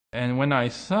And when I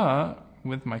saw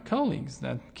with my colleagues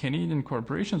that Canadian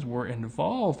corporations were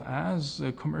involved as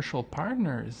commercial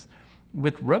partners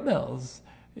with rebels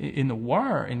in a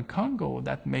war in Congo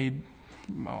that made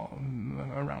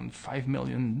around 5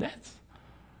 million deaths,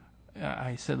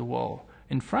 I said, well,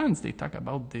 in France they talk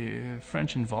about the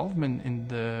French involvement in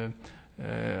the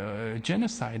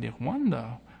genocide in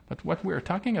Rwanda. But what we're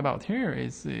talking about here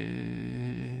is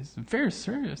very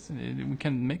serious. We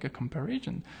can make a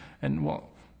comparison. And well,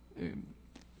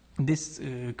 this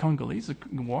Congolese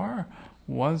war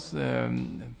was a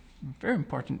very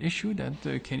important issue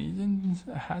that Canadians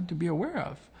had to be aware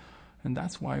of. And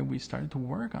that's why we started to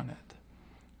work on it.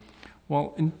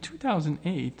 Well, in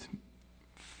 2008,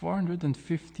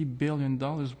 $450 billion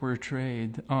were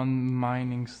traded on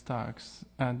mining stocks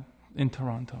in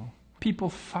Toronto. People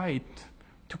fight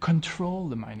to control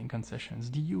the mining concessions.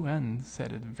 The UN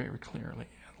said it very clearly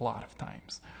a lot of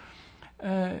times.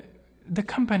 The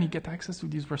company get access to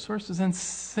these resources and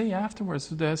say afterwards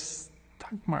to the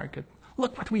stock market,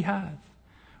 look what we have.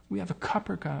 We have a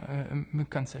copper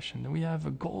concession, we have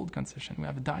a gold concession, we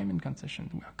have a diamond concession,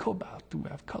 we have cobalt, we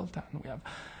have coltan, we have...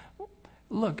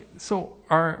 Look, so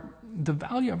the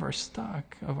value of our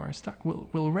stock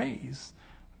will raise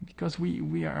because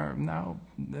we are now...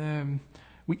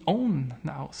 we own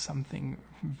now something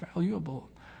valuable,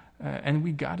 and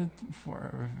we got it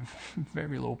for a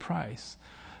very low price.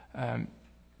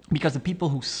 Because the people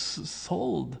who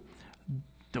sold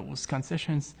those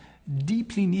concessions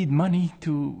deeply need money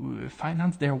to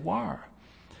finance their war.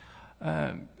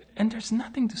 And there's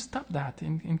nothing to stop that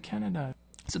in Canada.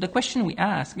 So the question we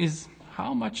ask is,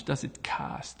 how much does it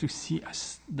cost to see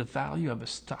the value of a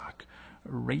stock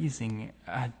raising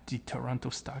at the Toronto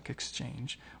Stock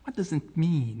Exchange? What does it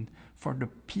mean for the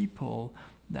people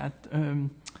that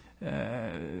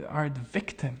are the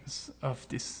victims of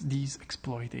these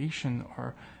exploitation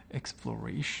or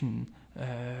exploration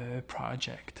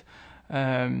project?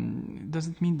 Does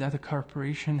it mean that a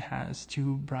corporation has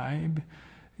to bribe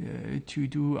to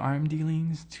do arm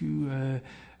dealings, to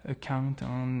count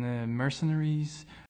on mercenaries,